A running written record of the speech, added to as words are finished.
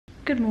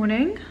Good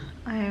morning.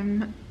 I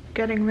am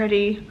getting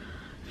ready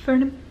for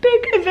a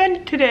big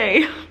event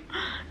today.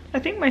 I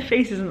think my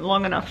face isn't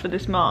long enough for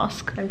this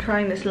mask. I'm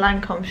trying this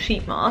Lancome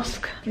sheet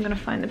mask. I'm gonna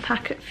find the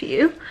packet for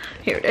you.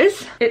 Here it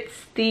is.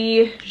 It's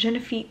the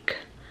Genifique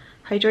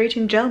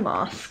Hydrating Gel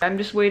Mask. I'm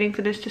just waiting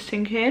for this to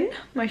sink in.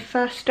 My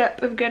first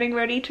step of getting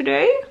ready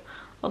today.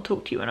 I'll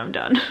talk to you when I'm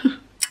done.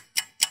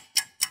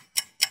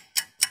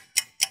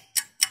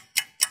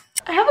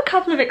 I have a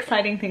couple of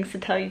exciting things to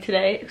tell you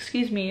today.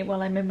 Excuse me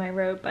while I'm in my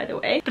robe, by the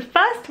way. The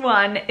first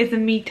one is a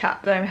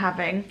meetup that I'm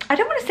having. I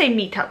don't want to say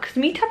meetup because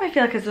meetup I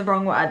feel like is the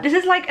wrong word. This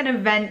is like an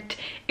event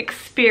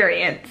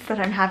experience that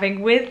I'm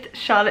having with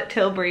Charlotte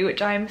Tilbury,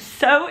 which I'm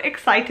so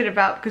excited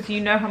about because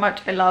you know how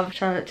much I love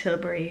Charlotte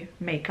Tilbury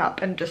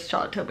makeup and just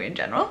Charlotte Tilbury in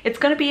general. It's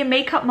going to be a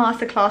makeup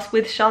masterclass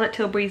with Charlotte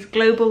Tilbury's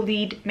global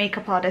lead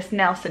makeup artist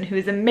Nelson, who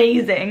is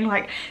amazing.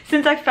 Like,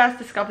 since I first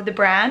discovered the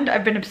brand,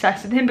 I've been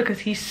obsessed with him because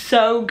he's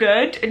so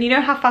good. And you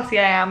know how fussy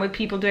I am with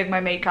people doing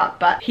my makeup,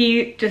 but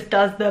he just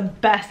does the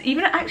best.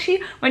 Even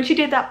actually when she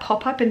did that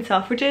pop-up in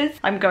Selfridges,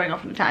 I'm going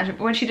off on a tangent,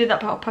 but when she did that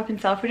pop-up in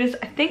Selfridges,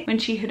 I think when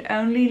she had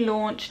only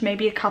launched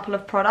maybe a couple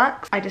of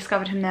products, I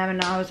discovered him there and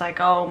I was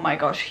like, oh my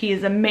gosh, he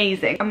is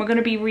amazing. And we're going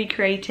to be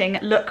recreating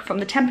a look from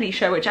the Temple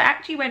show, which I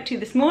actually went to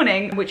this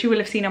morning, which you will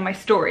have seen on my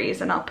stories,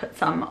 and I'll put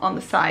some on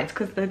the sides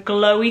because the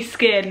glowy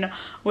skin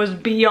was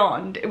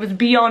beyond, it was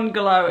beyond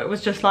glow. It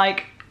was just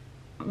like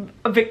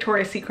a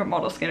Victoria's Secret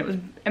model skin. It was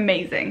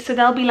amazing. So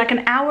there'll be like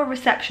an hour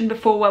reception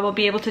before where we'll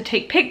be able to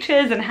take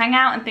pictures and hang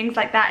out and things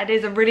like that. It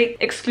is a really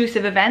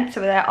exclusive event, so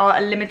there are a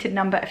limited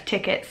number of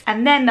tickets,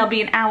 and then there'll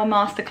be an hour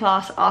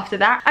masterclass after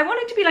that. I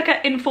want it to be like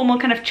an informal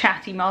kind of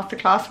chatty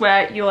masterclass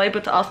where you're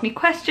able to ask me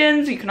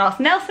questions. You can ask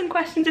Nelson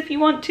questions if you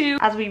want to,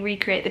 as we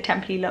recreate the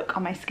Temple look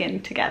on my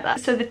skin together.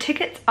 So the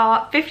tickets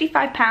are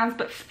 £55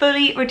 but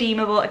fully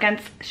redeemable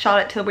against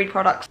Charlotte Tilbury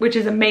products, which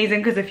is amazing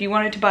because if you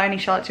wanted to buy any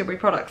Charlotte Tilbury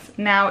products,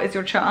 now is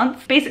your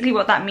chance. Basically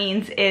what that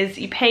means is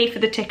you pay for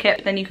the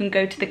ticket, then you can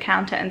go to the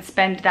counter and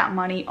spend that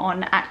money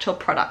on actual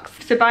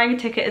products. So buying a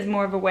ticket is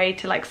more of a way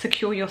to like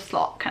secure your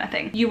slot kind of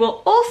thing. You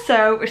will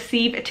also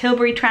receive a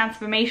Tilbury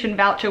transformation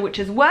voucher, which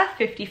is worth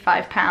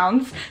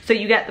 £55. So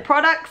you get the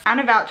products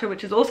and a voucher,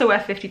 which is also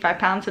worth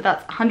 £55. So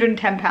that's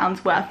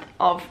 £110 worth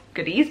of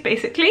goodies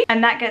basically,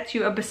 and that gets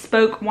you a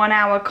bespoke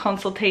 1-hour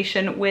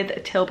consultation with a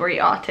Tilbury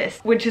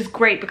artist, which is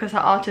great because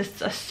our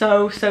artists are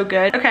so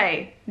good.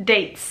 Okay,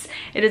 dates.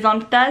 It is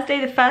on Thursday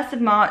the 1st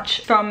of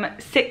March from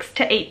 6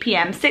 to 8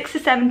 p.m. 6 to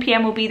 7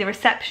 p.m. will be the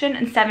reception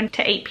and 7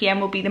 to 8 p.m.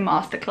 will be the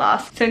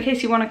masterclass. So in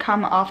case you want to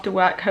come after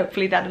work,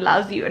 hopefully that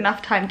allows you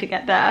enough time to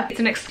get there. It's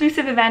an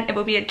exclusive event. It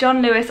will be at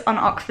John Lewis on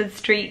Oxford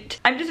Street.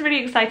 I'm just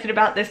really excited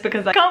about this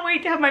because I can't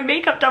wait to have my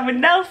makeup done with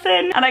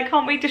Nelson, and I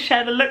can't wait to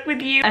share the look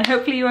with you, and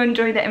hopefully you'll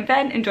enjoy the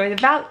event, enjoy the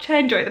voucher,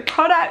 enjoy the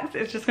products.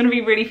 It's just going to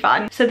be really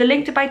fun. So the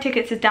link to buy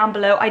tickets is down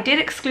below. I did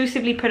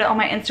exclusively put it on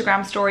my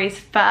Instagram stories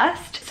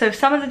first, so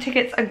some of the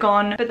tickets are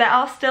gone, but there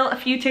are still a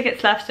few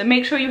tickets left, so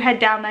make sure you head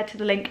down there to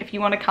the link if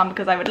you want to come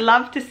because I would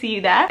love to see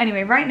you there.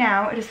 Anyway, right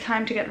now it is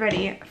time to get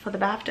ready for the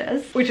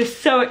BAFTAs, which is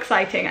so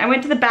exciting. I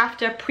went to the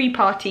BAFTA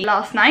pre-party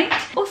last night.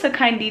 Also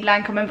kindly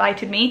Lancome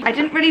invited me. I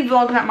didn't really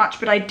vlog that much,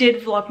 but I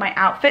did vlog my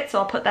outfit, so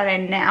I'll put that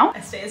in now. I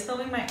is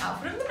filming my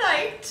outfit of the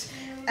night,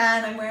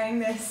 and I'm wearing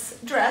this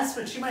dress,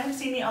 which you might have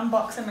seen me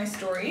unbox in my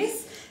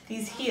stories.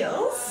 These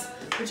heels,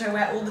 which I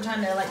wear all the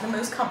time, they're like the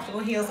most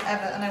comfortable heels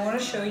ever, and I want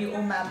to show you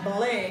all my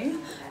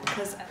bling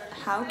because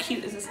how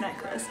cute is this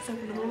necklace? It's like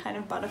a little kind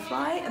of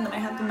butterfly, and then I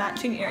have the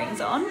matching earrings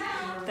on.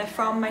 They're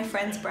from my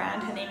friend's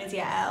brand. Her name is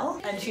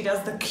Yael, and she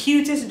does the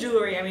cutest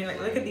jewelry. I mean,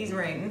 like, look at these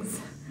rings.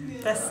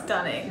 They're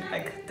stunning.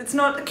 Like, it's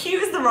not,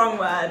 cute is the wrong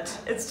word.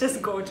 It's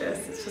just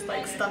gorgeous. It's just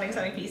like stunning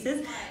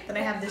pieces. Then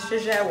I have this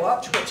Jaeger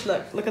watch, which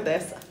look at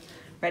this.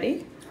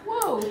 Ready?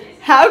 Whoa.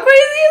 How crazy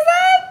is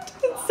that?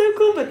 It's so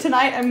cool, but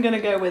tonight I'm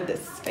gonna go with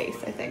this face,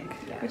 I think,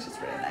 which is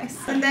really nice.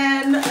 And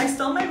then I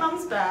stole my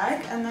mum's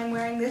bag, and I'm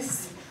wearing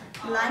this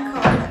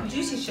Lancome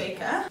Juicy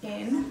Shaker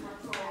in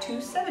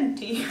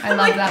 270. I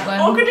love that one.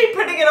 Awkwardly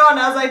putting it on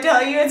as I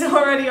tell you, it's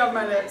already on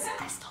my lips.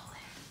 I stole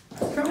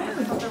it. From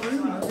who?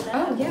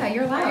 Oh yeah,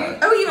 you're allowed.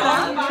 Oh, you're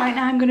allowed? Right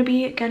now I'm gonna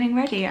be getting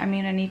ready. I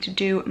mean, I need to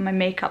do my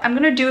makeup. I'm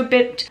gonna do a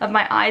bit of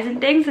my eyes and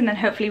things, and then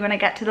hopefully when I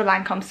get to the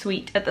Lancome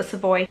suite at the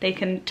Savoy, they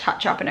can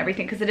touch up and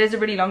everything, because it is a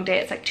really long day.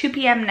 It's like 2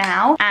 p.m.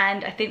 now,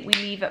 and I think we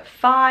leave at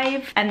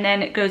 5, and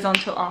then it goes on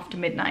till after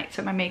midnight,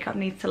 so my makeup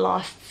needs to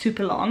last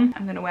super long.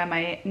 I'm gonna wear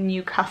my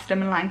new custom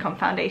Lancome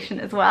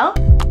foundation as well.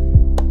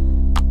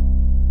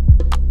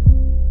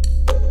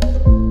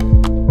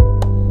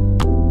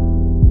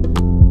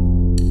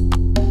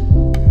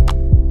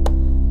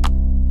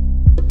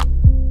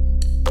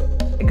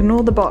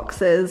 Ignore the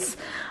boxes.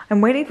 I'm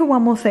waiting for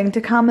one more thing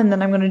to come, and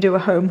then I'm going to do a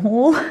home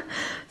haul.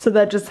 So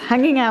they're just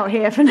hanging out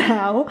here for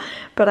now,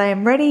 but I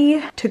am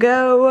ready to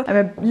go. I'm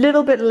a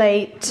little bit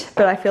late,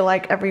 but I feel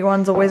like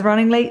everyone's always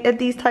running late at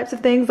these types of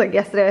things. Like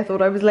yesterday I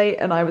thought I was late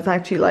and I was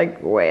actually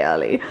like way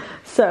early.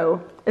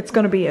 So it's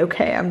gonna be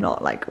okay. I'm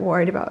not like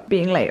worried about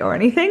being late or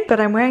anything. But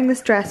I'm wearing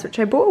this dress, which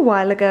I bought a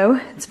while ago.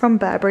 It's from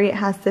Burberry. It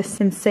has this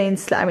insane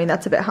slit. I mean,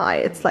 that's a bit high.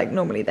 It's like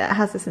normally there. It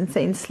has this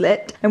insane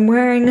slit. I'm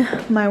wearing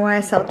my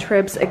YSL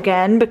Tribs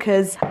again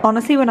because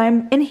honestly, when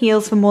I'm in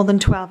heels for more than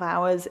 12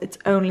 hours, it's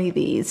only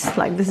these.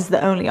 Like, this is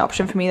the only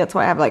option for me. That's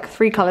why I have like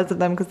 3 colors of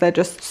them because they're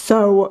just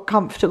so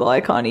comfortable.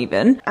 I can't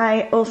even.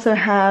 I also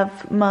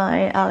have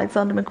my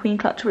Alexander McQueen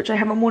clutch, which I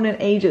haven't worn in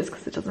ages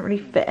because it doesn't really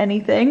fit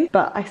anything,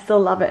 but I still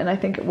love it and I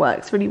think it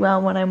works really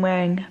well when I'm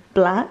wearing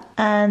black.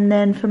 And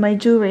then for my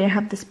jewelry, I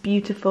have this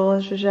beautiful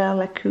Jaeger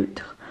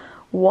LeCoultre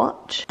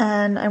watch,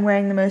 and I'm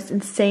wearing the most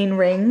insane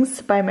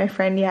rings by my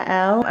friend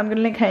Yael. I'm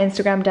gonna link her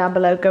Instagram down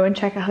below. Go and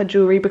check out her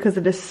jewelry because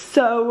it is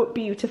so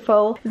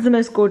beautiful. It's the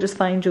most gorgeous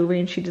fine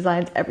jewelry and she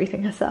designs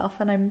everything herself,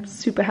 and I'm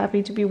super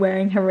happy to be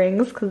wearing her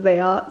rings because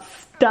they are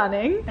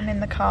stunning. I'm in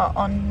the car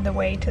on the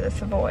way to the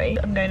Savoy.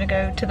 I'm going to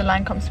go to the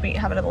Lancome suite,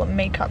 have a little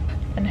makeup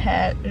and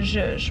hair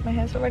zhuzh. My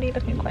hair's already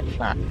looking quite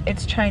flat.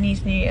 It's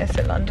Chinese New Year,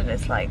 so London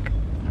is like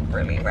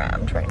really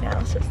rammed right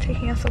now, so it's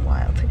taking us a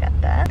while to get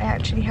there. I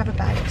actually have a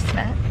bag of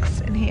snacks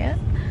in here.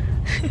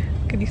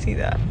 Can you see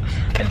that?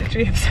 I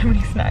literally have so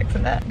many snacks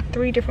in there.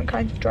 3 different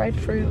kinds of dried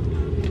fruit,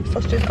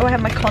 sausages. Oh, I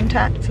have my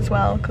contacts as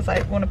well because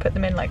I want to put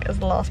them in like as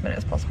the last minute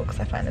as possible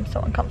because I find them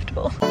so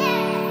uncomfortable.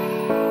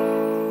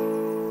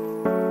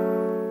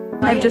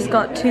 I've just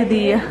got to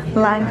the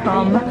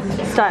Lancome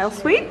style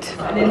suite.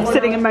 I'm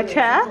sitting in my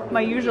chair, my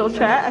usual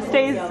chair.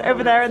 Esthé's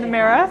over there in the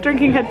mirror,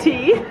 drinking her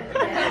tea.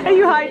 Are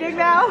you hiding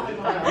now?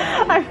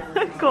 I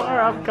caught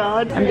her off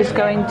guard. I'm just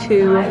going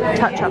to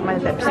touch up my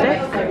lipstick,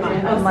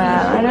 my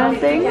eyeliner and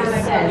things,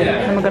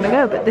 and we're gonna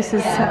go. But this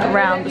is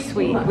around the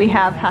suite. We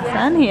have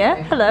Hassan here.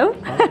 Hello.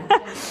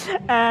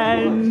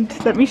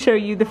 And let me show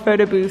you the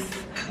photo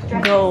booth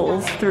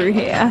goals through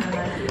here,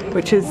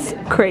 which is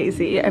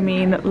crazy. I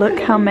mean, look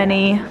how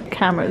many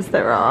cameras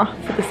there are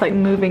for this like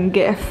moving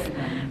GIF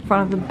in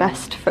front of the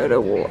best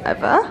photo wall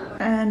ever.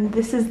 And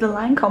this is the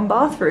Lancome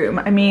bathroom.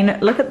 I mean,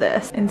 look at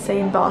this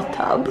insane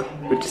bathtub,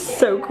 which is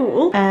so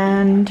cool.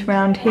 And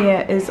around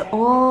here is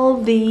all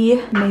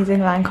the amazing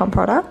Lancome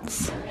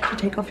products to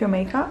take off your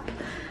makeup.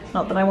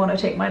 Not that I want to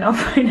take mine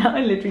off right now,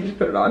 I literally just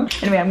put it on.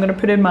 Anyway, I'm gonna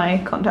put in my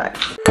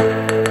contacts.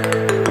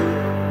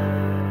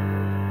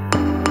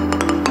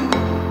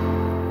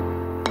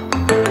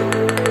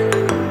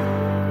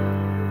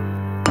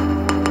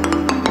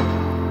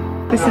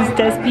 This is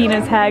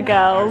Despina's hair,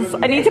 girls.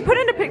 I need to put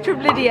in a picture of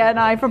Lydia and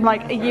I from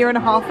like a year and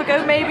a half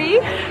ago maybe,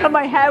 and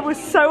my hair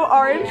was so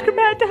orange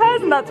compared to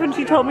hers, and that's when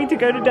she told me to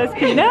go to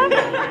Despina.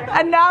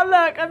 And now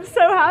look, I'm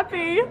so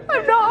happy.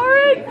 I'm not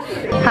orange.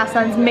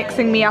 Hassan's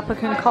mixing me up a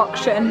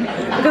concoction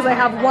because I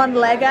have one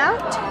leg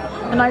out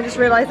and I just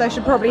realized I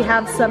should probably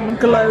have some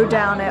glow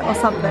down it or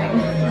something.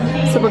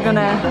 So we're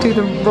gonna do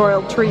the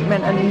royal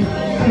treatment and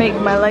make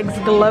my legs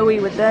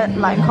glowy with the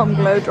Lancome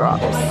glow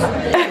drops.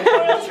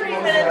 Royal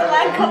treatment in the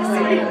Lancome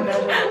suite.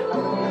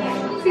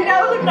 See,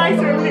 that would look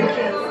nicer in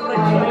pictures.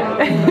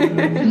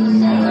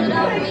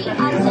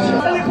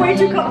 I look way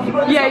too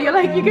comfortable. Yeah, you're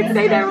like, you can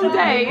stay there all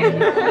day.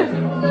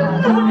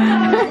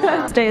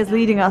 Stay is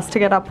leading us to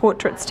get our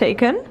portraits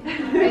taken.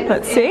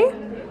 Let's see.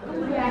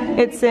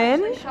 It's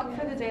in.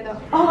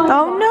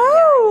 Oh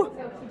no!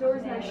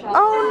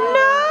 Oh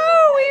no!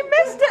 We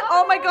missed it!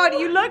 Oh my god,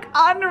 you look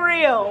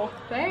unreal!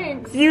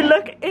 Thanks. You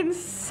look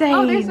insane.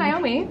 Oh, there's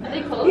Naomi.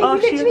 Oh,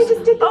 she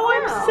just did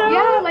I'm so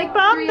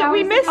bummed that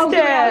we missed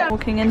it.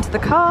 Walking into the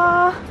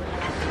car.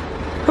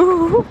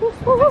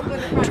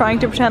 Trying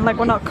to pretend like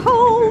we're not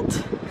cold.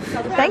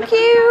 Thank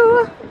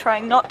you.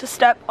 Trying not to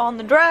step on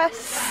the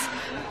dress.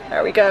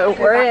 There we go,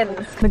 we're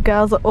in. The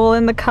girls are all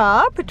in the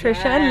car.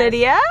 Patricia and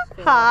Lydia.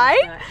 Hi.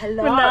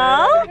 Hello.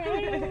 Manal.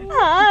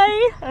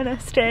 Hi. And I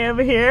stay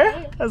over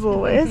here, as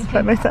always,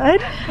 by my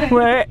side.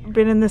 We've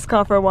been in this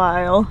car for a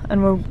while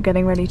and we're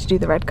getting ready to do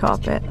the red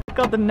carpet.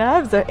 God, the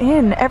nerves are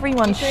in.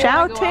 Everyone's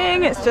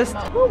shouting. It's just,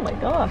 oh my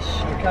gosh.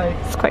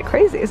 It's quite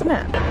crazy, isn't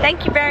it?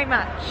 Thank you very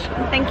much.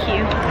 Thank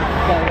you.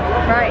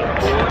 Right.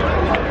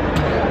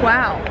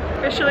 Wow.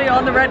 Officially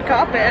on the red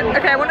carpet.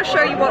 Okay, I want to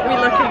show you what we're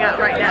looking at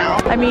right now.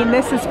 I mean,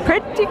 this is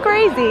pretty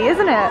crazy,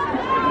 isn't it?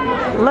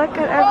 Look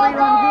at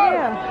everyone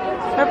here.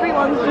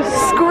 Everyone's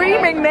just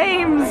screaming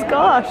names,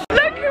 gosh.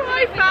 Look who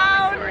I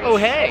found! Oh,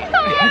 hey!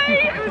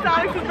 Hi! It was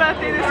Alex's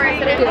birthday this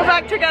week. We're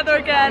back together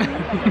again.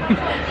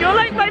 You're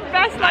like my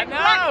best like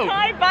black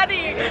tie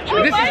buddy.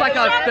 This is like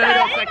our third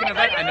or second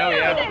event. I know,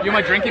 yeah. You're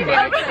my drinking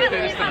buddy.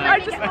 I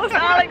just forced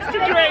Alex to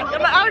drink.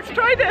 I'm like, Alex,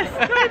 try this,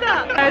 try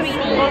that. There's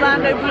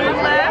Orlando Bloom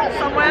there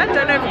somewhere.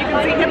 Don't know if you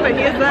can see him, but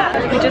he is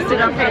there. We just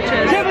did our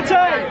pictures.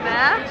 Timothy!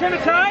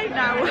 Timothy!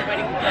 No.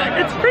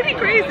 It's pretty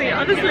crazy,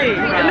 honestly.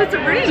 And it's a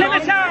really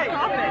long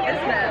carpet,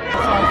 isn't it?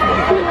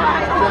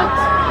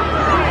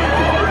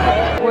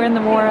 We're in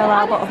the Royal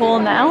Albert Hall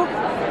now,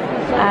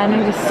 and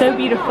it is so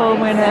beautiful.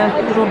 We're in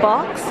a little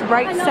box,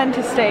 right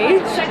center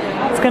stage.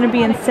 It's going to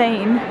be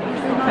insane.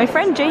 My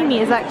friend Jamie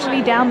is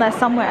actually down there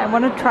somewhere. I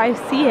want to try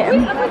see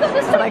him,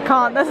 but I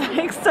can't. There's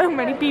like so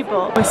many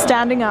people. We're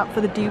standing up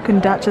for the Duke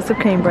and Duchess of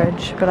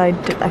Cambridge, but I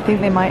think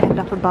they might end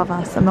up above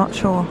us. I'm not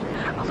sure.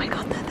 Oh my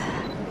god, they're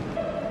there.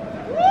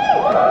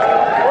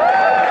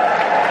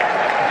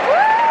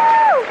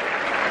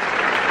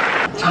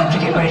 Time to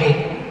get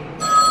ready.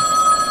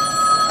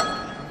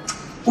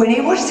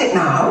 Winnie, what is it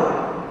now?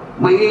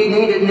 We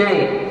need a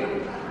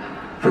name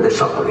for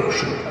this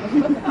operation.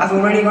 I've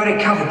already got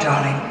it covered,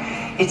 darling.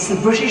 It's the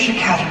British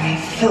Academy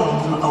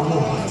Film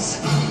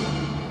Awards.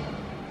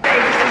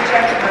 Ladies and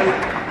gentlemen,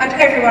 and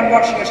everyone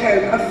watching at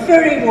home, a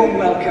very warm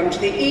welcome to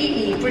the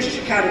EE British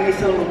Academy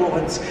Film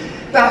Awards,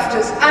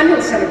 BAFTAs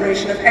annual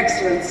celebration of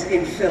excellence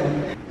in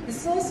film. The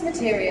source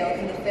material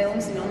from the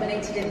films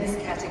nominated in this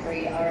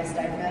category are as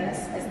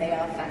diverse as they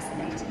are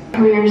fascinating.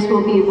 Careers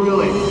will be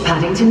ruined.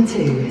 Paddington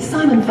 2,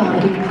 Simon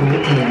found a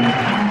Poor King.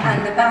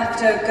 And the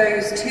BAFTA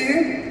goes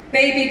to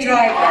Baby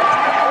Driver,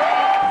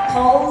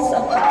 Poles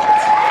Apart,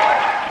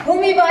 Call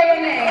Me By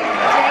Your Name,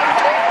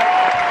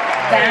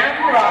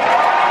 Dan Rock,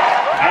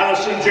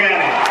 Alison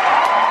Janney,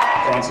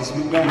 Francis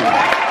Montgomery,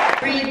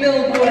 3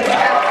 Billboards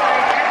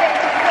Outside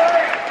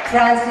Ebbing,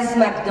 Francis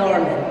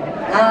McDormand.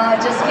 Ah,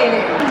 just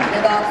kidding.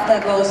 The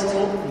BAFTA goes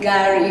to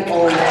Gary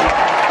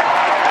Oldman.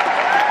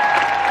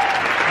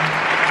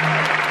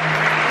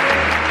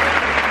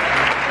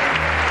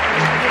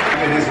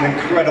 It is an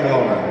incredible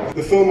honour.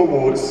 The Film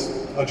Awards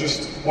are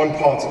just one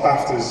part of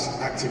BAFTA's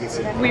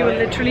activity. We were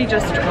literally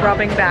just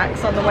rubbing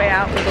backs on the way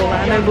out with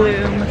Orlando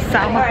Bloom,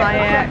 Salma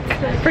Hayek,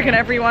 freaking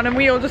everyone, and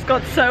we all just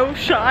got so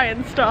shy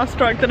and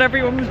starstruck that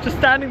everyone was just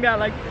standing there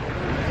like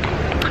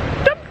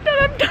dum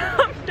dum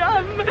dum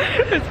dum.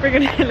 It was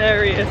freaking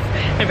hilarious.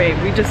 Anyway,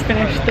 we just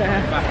finished the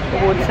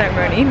award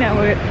ceremony. Now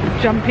we're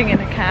jumping in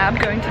a cab,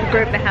 going to the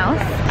Grosvenor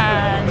House,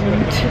 and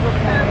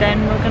then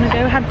we're gonna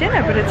go have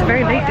dinner, but it's a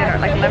very late dinner,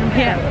 like 11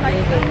 p.m.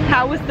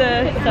 How was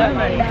the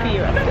ceremony for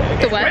you?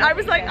 The what? I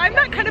was like, I'm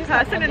that kind of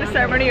person in a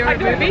ceremony or a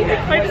movie.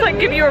 I just like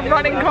give you a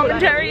running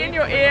commentary in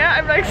your ear.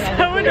 I'm like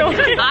so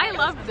annoying. I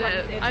loved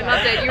it. I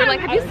loved it. You were like,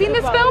 have you seen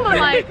this film? I'm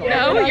like,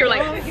 no. You're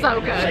like,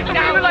 so good.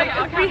 We were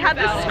like, we had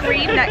the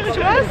screen next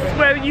to us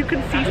where you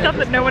can see stuff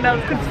that no one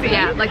else could see.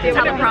 Yeah, like the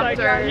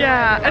teleprompter.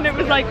 Yeah, and it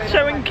was like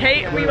showing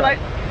Kate, and we were like,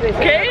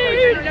 Kate,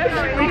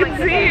 we can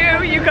see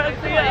you, you can't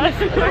see us,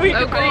 we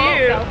can see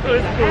you. It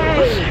was cool.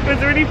 It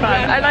was really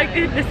fun. I liked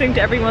listening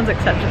to everyone's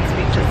acceptance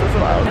speeches as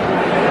well.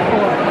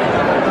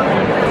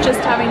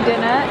 Just having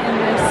dinner in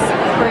this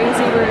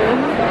crazy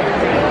room,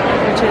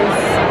 which is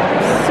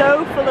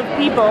so full of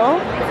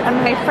people, and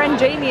my friend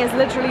Jamie is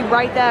literally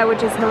right there,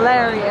 which is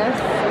hilarious.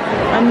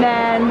 And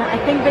then I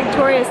think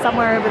Victoria's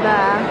somewhere over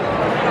there,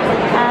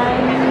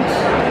 and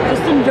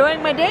just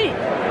enjoying my date.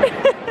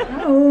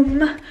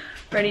 Home,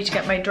 ready to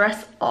get my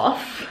dress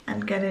off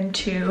and get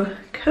into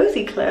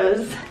cozy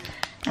clothes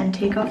and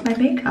take off my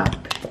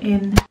makeup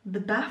in the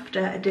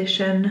BAFTA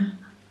edition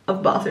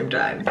of Bathroom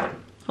Time.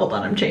 Hold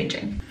on, I'm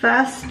changing.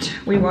 First,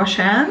 we wash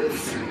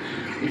hands,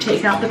 we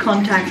take out the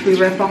contacts, we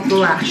rip off the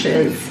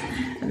lashes,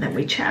 and then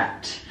we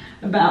chat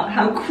about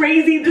how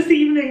crazy this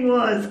evening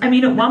was. I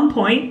mean, at one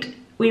point,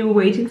 we were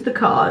waiting for the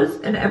cars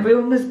and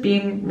everyone was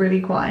being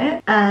really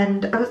quiet.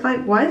 And I was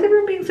like, why is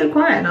everyone being so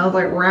quiet? And I was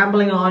like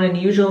rambling on in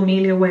usual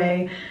Amelia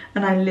way.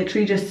 And I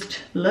literally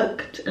just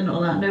looked and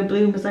Orlando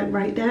Bloom was like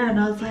right there. And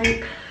I was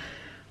like,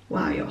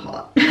 wow, you're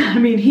hot. I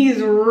mean,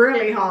 he's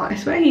really hot. I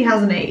swear he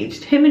hasn't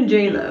aged. Him and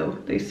J-Lo,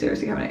 they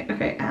seriously haven't aged.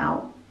 Okay,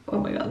 ow. Oh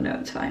my God, no,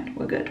 it's fine.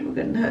 We're good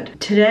in the hood.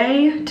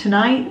 Today,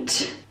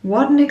 tonight,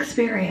 what an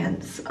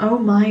experience. Oh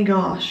my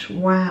gosh,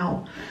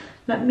 wow.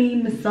 Let me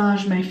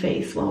massage my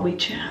face while we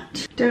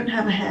chat. Don't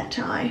have a hair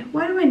tie.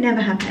 Why do I never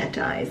have hair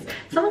ties?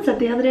 Someone said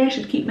the other day I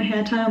should keep my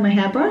hair tie on my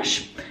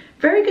hairbrush.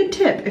 Very good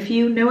tip if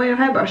you know where your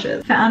hairbrush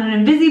is. Found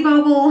an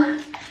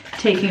Invisibobble.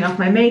 Taking off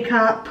my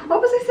makeup.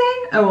 What was I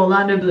saying? Oh,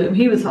 Orlando Bloom,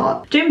 he was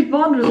hot. James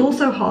Bond was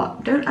also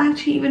hot. Don't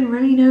actually even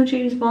really know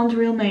James Bond's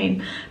real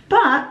name.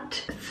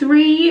 But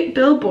 3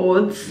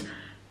 billboards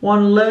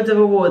won loads of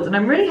awards and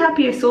I'm really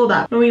happy I saw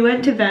that. When we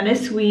went to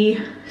Venice, we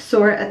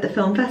saw it at the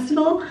film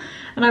festival.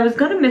 And I was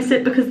gonna miss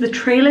it because the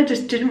trailer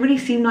just didn't really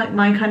seem like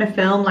my kind of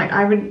film. Like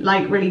I would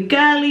like really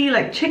girly,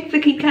 like chick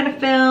flicky kind of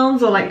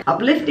films or like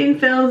uplifting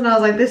films. And I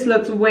was like, this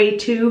looks way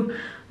too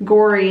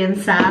gory and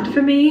sad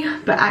for me.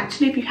 But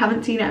actually, if you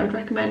haven't seen it, I would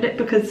recommend it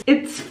because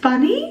it's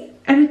funny.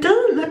 And it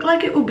doesn't look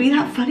like it will be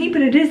that funny,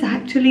 but it is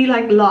actually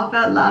like laugh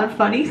out loud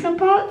funny some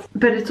parts.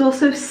 But it's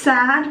also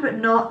sad, but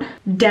not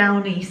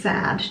downy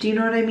sad. Do you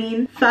know what I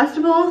mean? First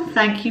of all,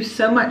 thank you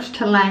so much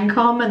to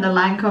Lancome and the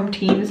Lancome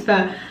teams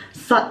for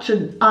such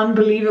an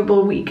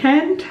unbelievable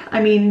weekend.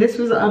 I mean, this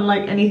was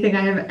unlike anything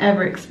I have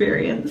ever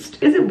experienced.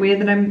 Is it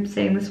weird that I'm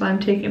saying this while I'm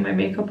taking my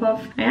makeup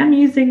off? I am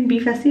using Be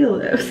Facile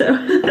though, so.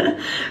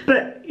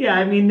 But yeah,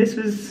 I mean, this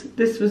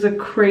was a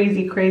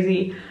crazy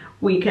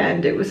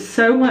weekend. It was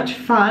so much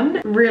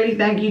fun. Really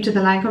thank you to the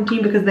Lancome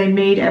team because they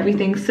made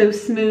everything so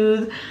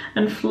smooth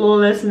and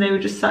flawless, and they were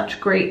just such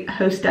great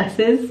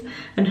hostesses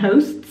and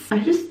hosts. I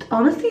just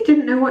honestly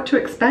didn't know what to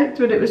expect,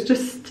 but it was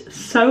just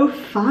so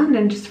fun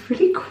and just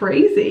really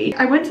crazy.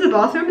 I went to the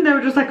bathroom and there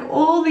were just like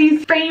all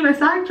these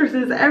famous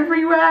actresses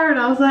everywhere, and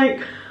I was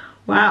like,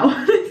 wow,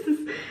 this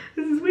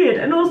is weird.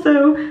 And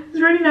also it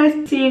was really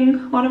nice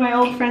seeing one of my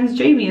old friends,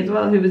 Jamie, as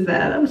well, who was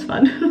there. That was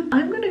fun.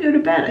 I'm gonna go to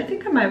bed. I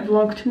think I might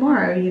vlog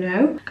tomorrow, you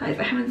know. Guys,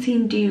 I haven't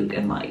seen Duke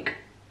in like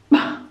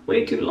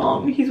way too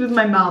long. He's with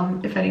my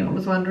mum, if anyone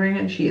was wondering,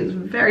 and she is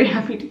very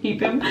happy to keep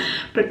him.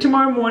 But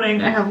tomorrow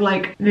morning I have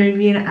like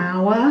maybe an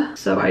hour,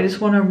 so I just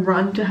want to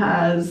run to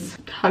hers,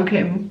 hug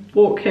him,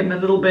 walk him a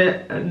little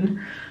bit, and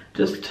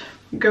just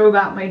go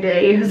about my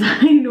day as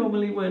I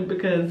normally would,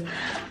 because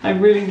I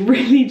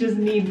really just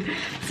need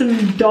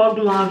some dog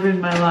love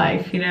in my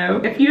life, you know.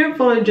 If you don't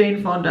follow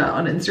Jane Fonda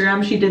on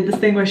Instagram, she did this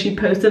thing where she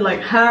posted like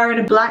her in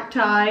a black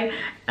tie,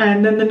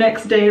 and then the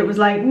next day it was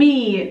like,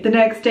 me, the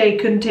next day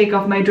couldn't take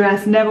off my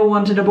dress, never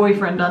wanted a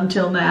boyfriend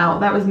until now.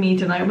 That was me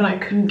tonight when I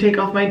couldn't take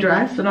off my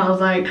dress, and I was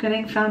like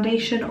getting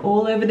foundation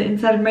all over the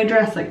inside of my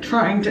dress, like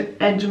trying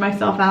to edge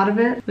myself out of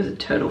it. It was a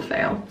total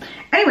fail.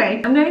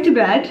 Anyway, I'm going to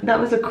bed. That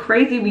was a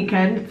crazy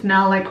weekend. It's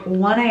now like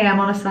 1 AM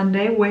on a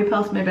Sunday, way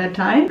past my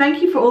bedtime.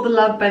 Thank you for all the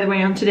love, by the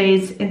way, on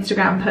today's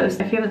Instagram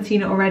post. If you haven't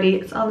seen it already,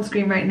 it's on the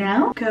screen right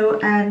now. Go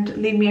and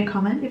leave me a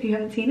comment if you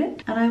haven't seen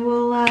it, and I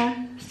will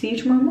see you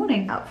tomorrow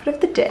morning. Outfit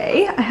of the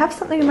day. I have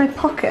something in my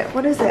pocket.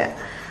 What is it?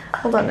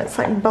 Hold on, it's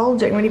like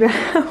bulging when you go.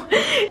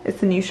 It's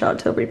the new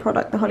TILBURY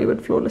product, the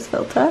Hollywood Flawless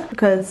Filter,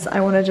 because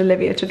I wanted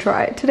Olivia to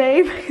try it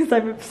today because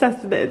I'm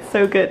obsessed with it. It's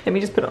so good. Let me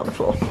just put it on the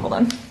floor. Hold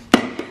on.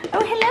 Oh,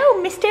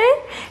 hello, mister.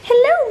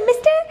 Hello,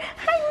 mister.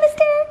 Hi,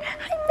 mister.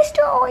 Hi,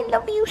 mister. Oh, I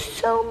love you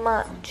so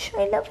much.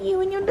 I love you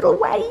and your little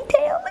waggy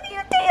tail. Look at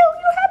your tail,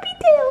 your happy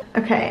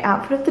tail. Okay,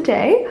 outfit of the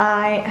day.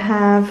 I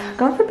have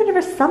gone for a bit of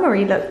a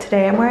summery look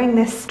today. I'm wearing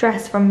this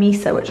dress from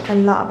Misa, which I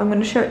love. I'm going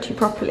to show it to you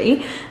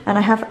properly. And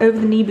I have over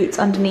the knee boots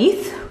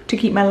underneath to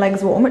keep my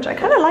legs warm, which I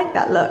kind of like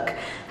that look.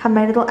 Have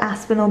my little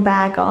Aspinall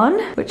bag on,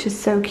 which is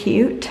so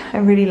cute. I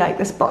really like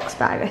this box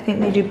bag. I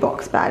think they do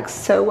box bags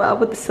so well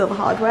with the silver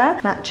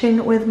hardware,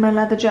 matching with my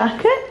leather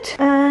jacket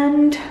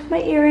and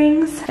my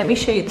earrings. Let me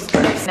show you this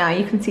dress. Now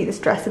you can see this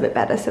dress a bit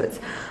better. So it's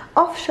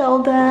off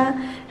shoulder,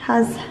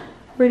 has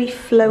really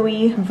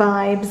flowy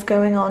vibes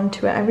going on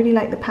to it. I really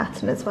like the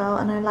pattern as well,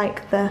 and I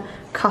like the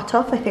cut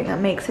off. I think that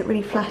makes it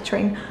really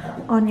flattering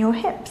on your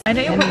hips. I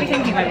know you're probably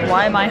thinking like,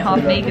 why am I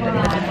half naked in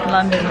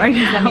London right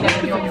now?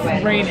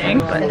 It's raining,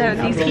 but there are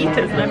these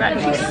heaters and I'm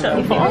actually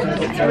so hot.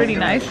 It's really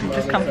nice. We've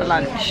just come for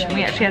lunch.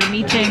 We actually had a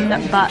meeting,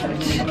 but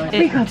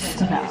we got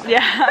stood up.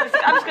 Yeah,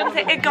 I was gonna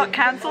say it got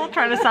cancelled,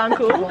 trying to sound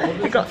cool.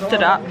 It got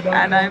stood up,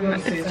 and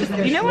it's just,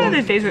 you know, one of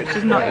those days where it's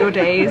just not your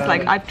days.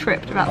 Like, I've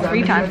tripped about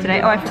 3 times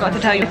today. Oh, I forgot to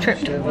tell you, I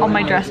tripped on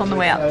my dress on the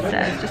way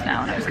upstairs just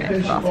now when I was going to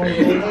the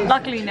bathroom.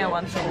 Luckily no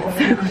one saw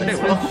it, but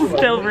it was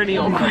still really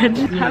awkward.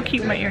 How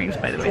cute my earrings,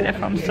 by the way. They're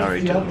from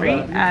Floral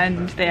Dress,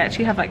 and they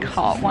actually have like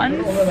heart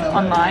ones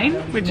online,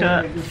 which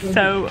are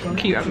so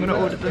cute. I'm gonna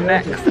order them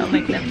next. I'll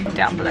link them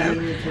down below.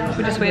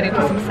 We're just waiting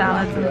for some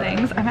salads and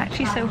things. I'm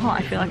actually so hot.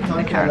 I feel like I'm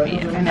in the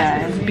Caribbean. I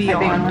know, it's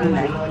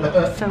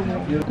beyond so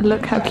warm.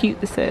 Look how cute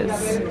this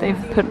is.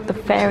 They've put the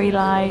fairy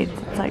lights.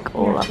 It's like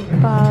all up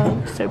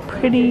above. So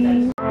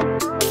pretty.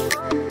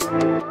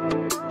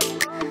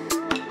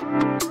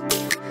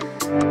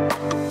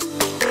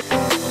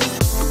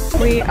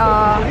 We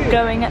are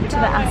going to the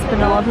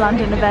Aspinall of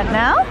London event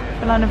now,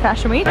 for London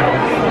Fashion Week.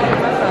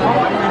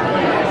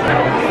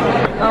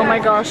 Oh my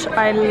gosh,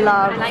 I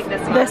love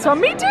this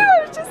one. Me too,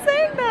 I was just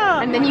saying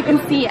that. And then you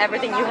can see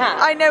everything you have.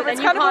 I know, but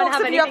it's kind of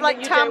awesome if you have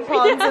like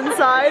tampons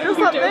inside or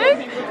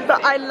something.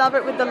 But I love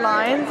it with the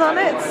lines on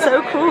it, it's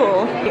so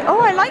cool.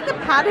 Oh, I like the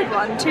padded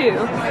one too.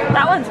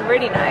 That one's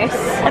really nice.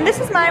 And this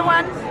is my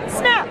one,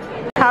 Snap.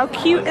 How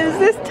cute is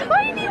this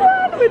tiny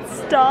one with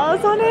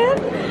stars on it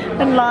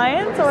and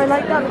lions? Oh, I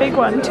like that big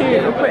one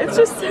too, but it's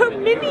just so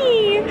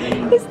mini.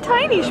 It's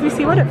tiny. Should we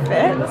see what it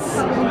fits?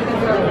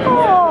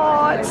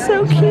 Oh, it's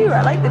so cute.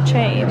 I like the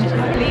chain.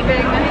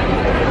 Leaving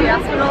the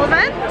Aspinall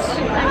event.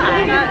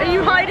 Are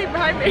you hiding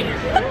behind me?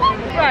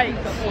 Right,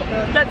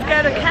 let's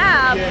get a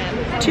cab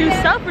to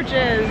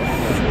Selfridges.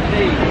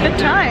 Good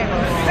times.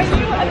 Are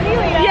you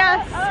Amelia?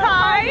 Yes.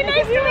 Hi,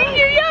 nice to meet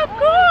you. Yeah, of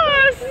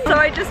course. So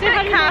I just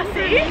met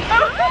Cassie.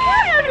 Oh,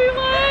 hi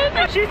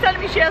everyone. She's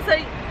telling me she has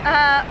a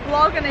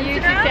vlog and a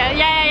YouTube channel.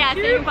 Yeah. So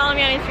you can follow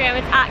me on Instagram.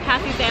 It's at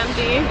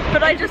CassieSamG.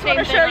 But I just want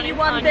to show you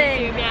one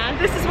thing. YouTube,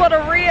 This is what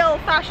a real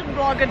fashion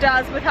blogger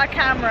does with her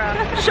camera.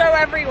 Show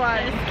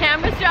everyone. This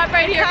camera strap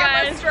right here,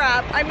 guys. Camera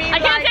strap. I mean, I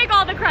can't take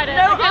all the credit.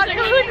 No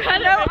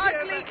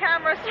ugly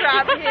camera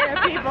strap here,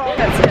 people.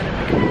 That's gonna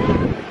be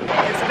cool.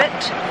 It's a bit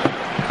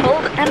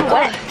cold and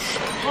wet.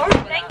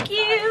 Thank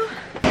you.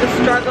 The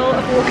struggle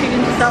of walking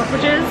into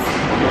Selfridges,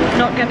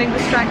 not getting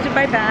distracted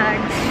by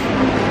bags,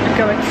 and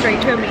going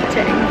straight to a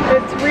meeting.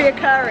 It's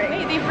reoccurring.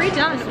 Wait, they've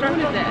redone the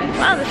front of this.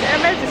 Wow, this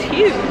airmess is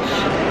huge.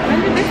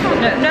 When did this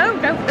happen? No.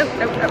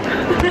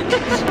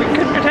 We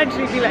could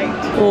potentially be late.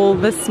 All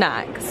the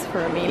snacks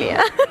for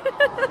Amelia.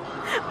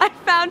 I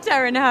found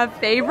her in her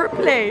favourite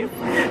place,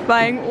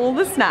 buying all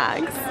the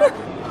snacks.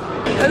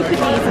 Open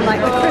these and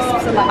like the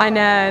crisps are like. I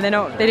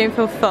know, they don't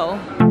feel full.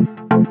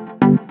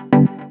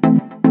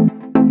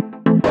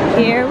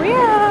 Here we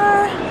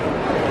are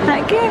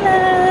at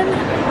Galen.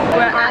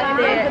 We're at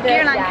the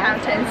Galen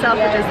counter in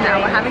Selfridges now.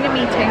 We're having a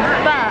meeting,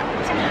 but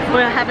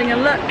we're having a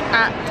look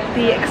at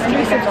the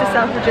exclusive to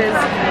Selfridges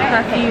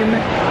perfume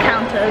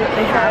counter that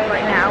they have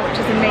right now, which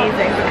is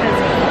amazing because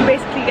you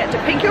basically get to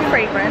pick your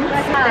fragrance.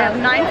 They have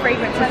 9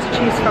 fragrances to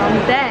choose from.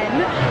 Then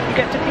you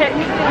get to pick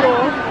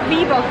your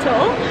bee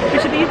bottle,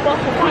 which are these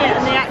bottles here,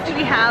 and they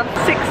actually have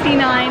 69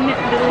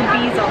 little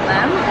bees on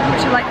them,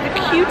 which are like the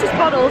cutest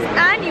bottles,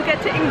 and you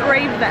get to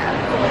engrave them.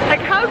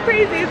 Like, how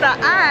crazy is that?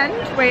 And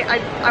wait,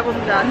 I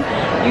wasn't done.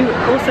 You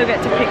also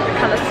get to pick the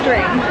color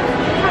string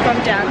from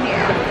down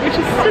here, which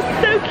is just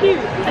so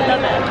cute. I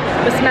love it.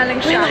 We're smelling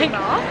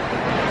Shalimar.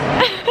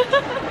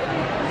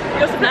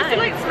 You're supposed to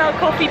like smell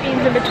coffee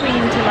beans in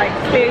between to like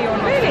clear your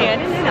nostrils. Really? I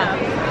didn't know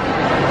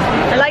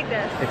that. I like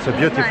this. It's a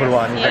beautiful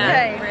one. Yeah,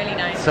 okay. Really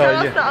nice. So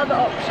tell us the other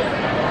option.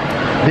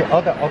 The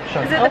other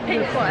option. Is it the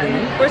pink one?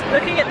 We're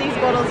looking at these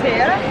bottles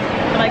here,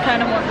 and I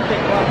kind of want the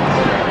pink one.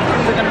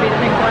 Is it going to be the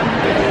pink one?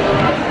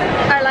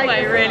 I like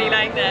I really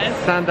like this.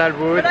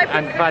 Sandalwood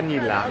and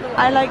vanilla.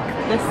 I like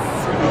this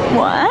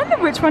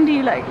one. Which one do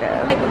you like though?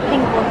 I like the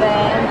pink one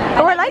then.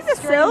 Oh, I like the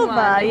silver.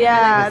 One.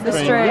 Yeah, the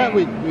string. Yeah,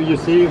 you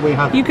see, we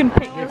have. You can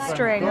pick the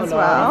string as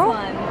well.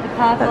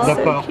 That's the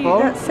so purple. cute.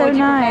 That's so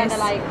nice.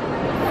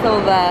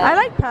 Silver. I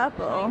like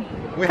purple.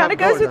 Kind of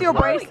goes with your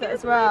bracelet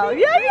as well.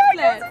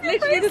 Yeah,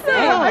 literally the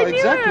same. Oh,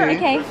 exactly.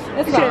 Okay,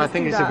 so I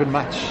think it's a good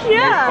match.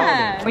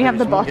 Yeah. We have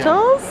the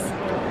bottles.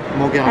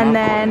 And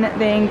then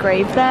they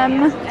engrave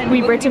them.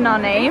 We've written our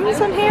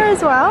names on here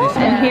as well.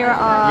 And here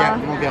are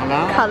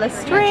color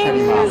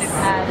strings.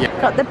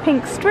 Got the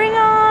pink string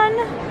on.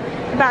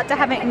 About to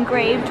have it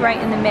engraved right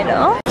in the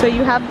middle. So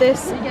you have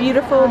this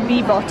beautiful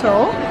bee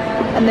bottle,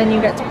 and then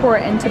you get to pour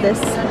it into this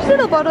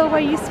little bottle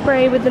where you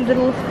spray with a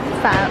little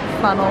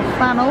funnel.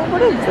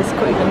 What is this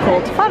even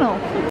called? Funnel.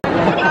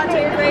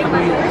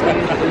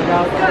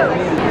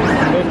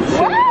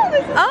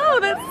 Oh,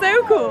 that's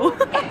so cool.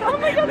 Oh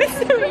my god, it's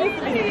so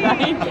easy.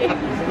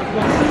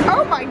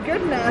 Oh my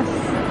goodness.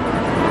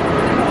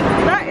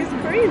 That is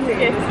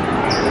crazy.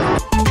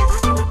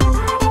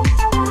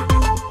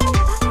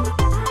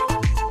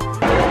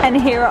 And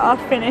here are our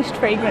finished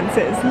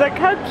fragrances. Look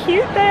how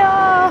cute they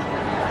are.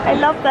 I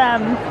love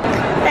them.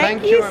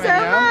 Thank you so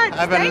much.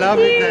 Have a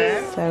lovely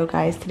day. So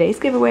guys, today's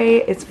giveaway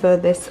is for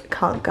this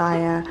Cult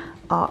Gaia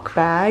ARC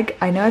bag.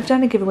 I know I've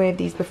done a giveaway of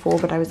these before,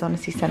 but I was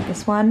honestly sent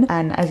this one,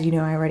 and as you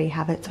know, I already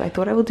have it, so I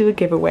thought I will do a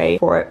giveaway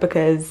for it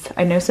because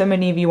I know so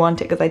many of you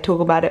want it because I talk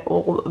about it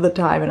all the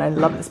time, and I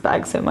love this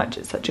bag so much.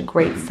 It's such a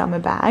great summer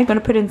bag. I'm gonna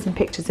put in some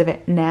pictures of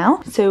it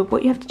now. So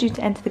what you have to do to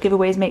enter the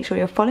giveaway is make sure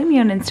you're following me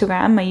on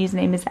Instagram. My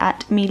username is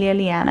 @Amelia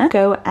Liana.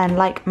 Go and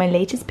like my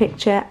latest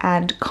picture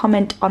and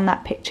comment on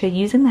that picture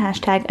using the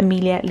hashtag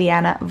Amelia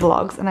Liana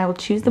Vlogs, and I will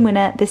choose the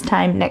winner this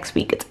time next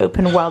week. It's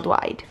open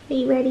worldwide. Are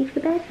you ready for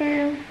bed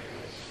now?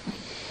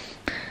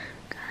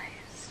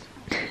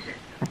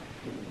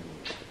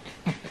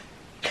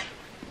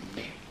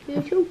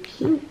 You're so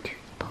cute.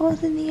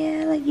 Paws in the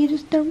air like you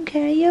just don't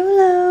care.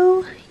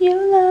 YOLO,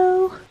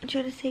 YOLO. I'm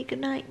trying to say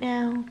goodnight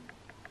now.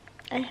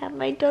 I have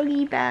my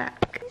doggy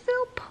back. These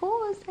little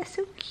paws, they're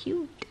so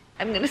cute.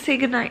 I'm gonna say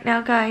goodnight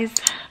now, guys,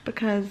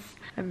 because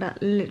I'm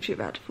literally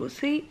about to fall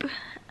asleep.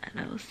 And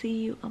I will see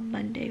you on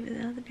Monday with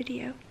another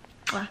video.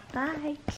 Bye.